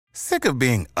Sick of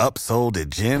being upsold at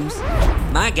gyms?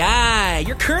 My guy,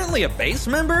 you're currently a base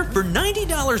member? For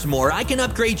 $90 more, I can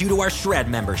upgrade you to our Shred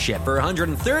membership. For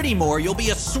 $130 more, you'll be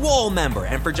a Swole member.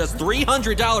 And for just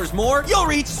 $300 more, you'll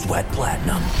reach Sweat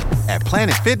Platinum. At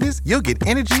Planet Fitness, you'll get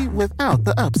energy without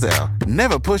the upsell.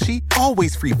 Never pushy,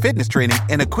 always free fitness training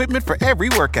and equipment for every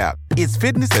workout. It's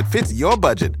fitness that fits your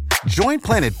budget. Join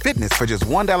Planet Fitness for just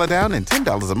 $1 down and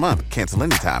 $10 a month. Cancel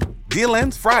anytime. Deal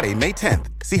ends Friday, May 10th.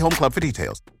 See Home Club for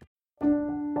details.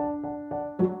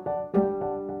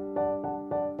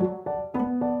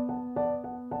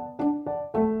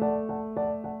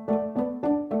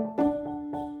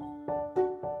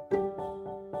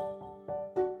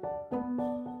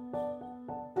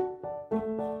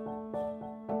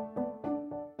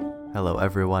 Hello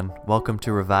everyone, welcome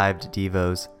to Revived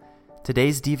Devos.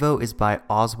 Today's Devo is by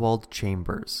Oswald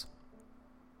Chambers.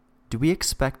 Do we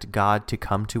expect God to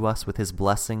come to us with his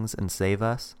blessings and save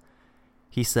us?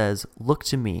 He says, "Look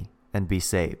to me and be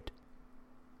saved."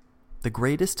 The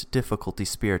greatest difficulty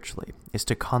spiritually is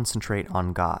to concentrate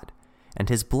on God, and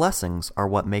his blessings are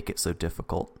what make it so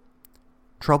difficult.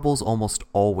 Troubles almost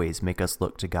always make us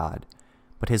look to God,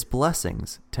 but his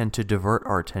blessings tend to divert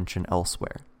our attention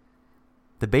elsewhere.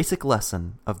 The basic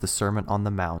lesson of the Sermon on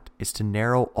the Mount is to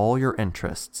narrow all your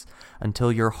interests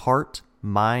until your heart,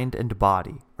 mind, and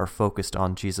body are focused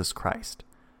on Jesus Christ.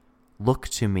 Look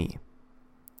to me.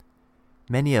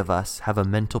 Many of us have a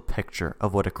mental picture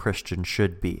of what a Christian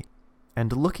should be,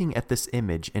 and looking at this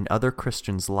image in other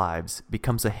Christians' lives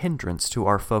becomes a hindrance to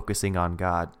our focusing on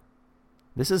God.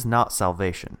 This is not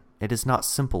salvation. It is not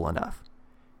simple enough.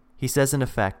 He says in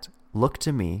effect, "Look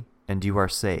to me and you are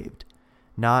saved."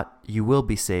 Not, "You will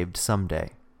be saved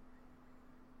someday."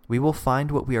 We will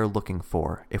find what we are looking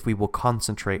for if we will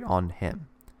concentrate on him.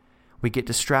 We get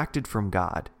distracted from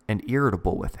God and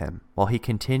irritable with him while he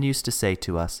continues to say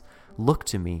to us, "Look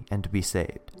to me and be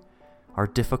saved." Our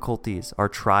difficulties, our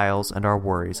trials, and our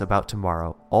worries about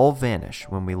tomorrow all vanish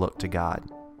when we look to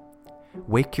God.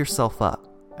 Wake yourself up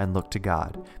and look to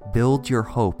God. Build your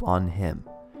hope on him.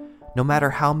 No matter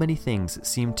how many things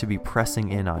seem to be pressing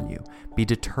in on you, be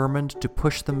determined to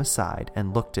push them aside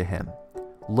and look to him.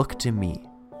 Look to me.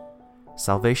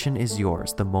 Salvation is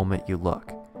yours the moment you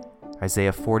look.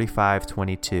 Isaiah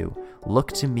 45:22,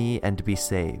 "Look to me and be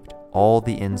saved, all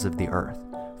the ends of the earth,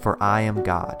 for I am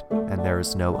God, and there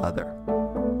is no other."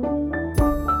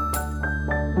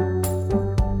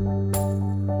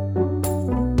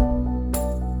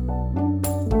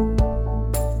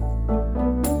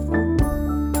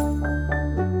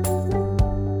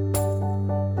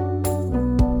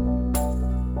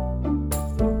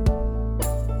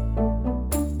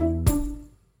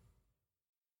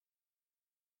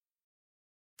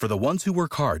 For the ones who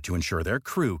work hard to ensure their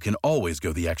crew can always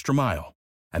go the extra mile,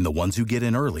 and the ones who get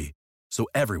in early so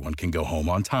everyone can go home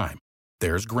on time,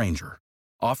 there's Grainger,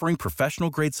 offering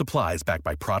professional-grade supplies backed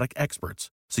by product experts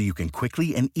so you can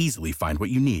quickly and easily find what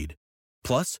you need.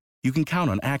 Plus, you can count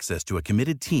on access to a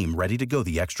committed team ready to go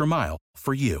the extra mile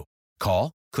for you.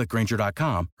 Call, click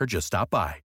Grainger.com, or just stop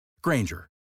by. Grainger,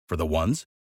 for the ones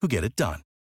who get it done.